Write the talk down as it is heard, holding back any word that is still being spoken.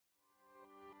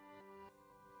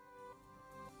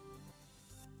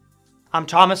I'm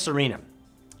Thomas Serena.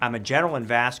 I'm a general and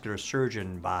vascular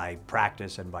surgeon by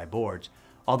practice and by boards,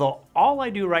 although all I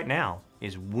do right now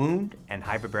is wound and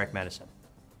hyperbaric medicine.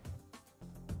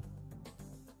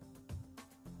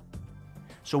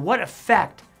 So what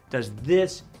effect does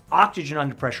this oxygen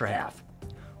under pressure have?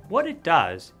 What it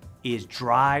does is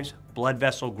drives blood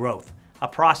vessel growth, a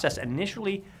process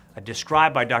initially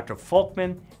described by Dr.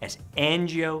 Folkman as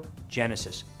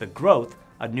angiogenesis, the growth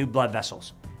of new blood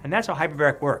vessels. And that's how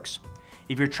hyperbaric works.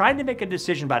 If you're trying to make a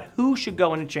decision about who should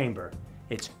go in a chamber,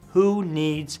 it's who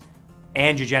needs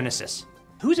angiogenesis.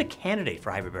 Who's a candidate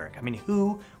for hyperbaric? I mean,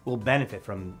 who will benefit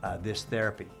from this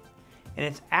therapy? And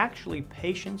it's actually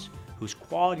patients whose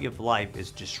quality of life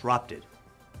is disrupted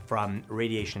from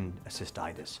radiation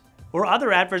cystitis or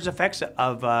other adverse effects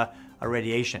of a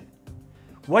radiation.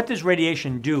 What does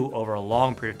radiation do over a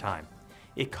long period of time?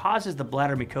 It causes the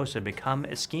bladder mucosa to become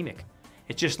ischemic.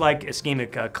 It's just like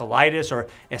ischemic colitis or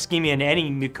ischemia in any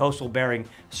mucosal-bearing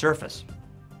surface.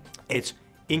 It's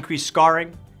increased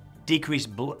scarring,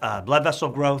 decreased blood vessel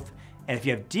growth, and if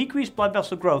you have decreased blood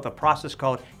vessel growth, a process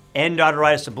called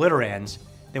endarteritis obliterans,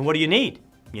 then what do you need?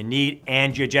 You need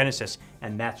angiogenesis,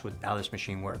 and that's how this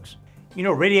machine works. You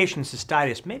know, radiation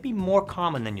cystitis may be more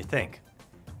common than you think.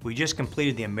 We just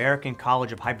completed the American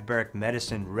College of Hyperbaric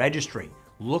Medicine registry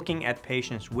looking at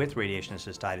patients with radiation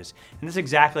cystitis, and this is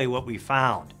exactly what we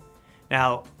found.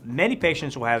 Now, many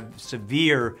patients will have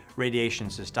severe radiation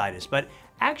cystitis, but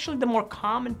actually the more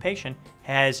common patient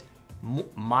has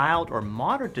mild or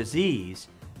moderate disease,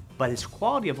 but his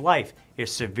quality of life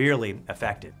is severely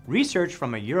affected. Research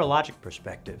from a urologic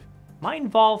perspective might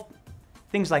involve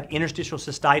things like interstitial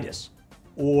cystitis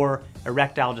or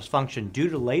erectile dysfunction due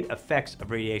to late effects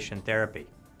of radiation therapy.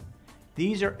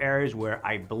 These are areas where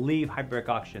I believe hyperbaric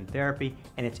oxygen therapy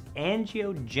and its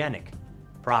angiogenic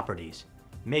properties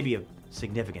may be of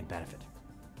significant benefit.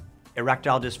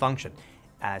 Erectile dysfunction.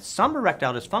 Some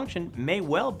erectile dysfunction may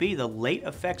well be the late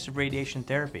effects of radiation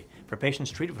therapy for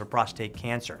patients treated for prostate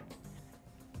cancer.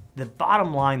 The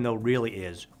bottom line, though, really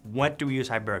is, what do we use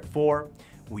hyperbaric for?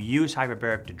 We use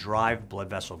hyperbaric to drive blood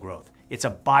vessel growth. It's a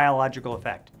biological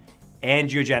effect.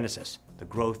 Angiogenesis, the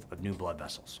growth of new blood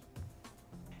vessels.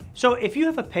 So if you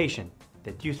have a patient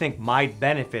that you think might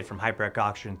benefit from hyperbaric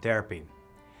oxygen therapy,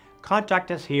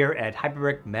 contact us here at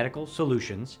Hyperbaric Medical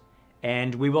Solutions,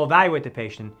 and we will evaluate the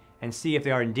patient and see if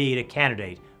they are indeed a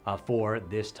candidate for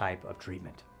this type of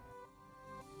treatment.